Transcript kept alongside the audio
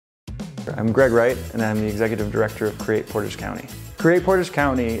I'm Greg Wright, and I'm the Executive Director of Create Portage County. Create Portage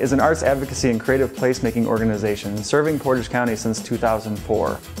County is an arts advocacy and creative placemaking organization serving Portage County since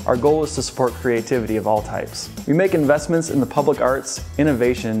 2004. Our goal is to support creativity of all types. We make investments in the public arts,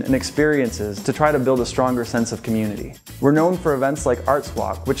 innovation, and experiences to try to build a stronger sense of community. We're known for events like Arts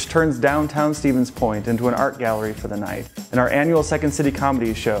Walk, which turns downtown Stevens Point into an art gallery for the night, and our annual Second City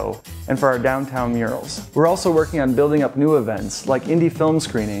Comedy Show, and for our downtown murals. We're also working on building up new events like indie film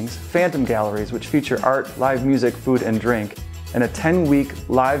screenings, phantom galleries which feature art, live music, food, and drink, and a 10-week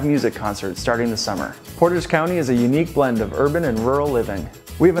live music concert starting this summer. Portage County is a unique blend of urban and rural living.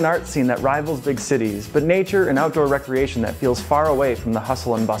 We have an art scene that rivals big cities, but nature and outdoor recreation that feels far away from the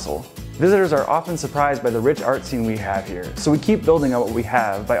hustle and bustle. Visitors are often surprised by the rich art scene we have here, so we keep building on what we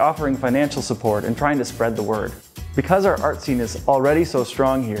have by offering financial support and trying to spread the word. Because our art scene is already so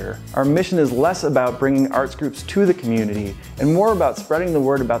strong here, our mission is less about bringing arts groups to the community and more about spreading the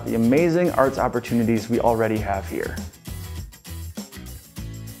word about the amazing arts opportunities we already have here.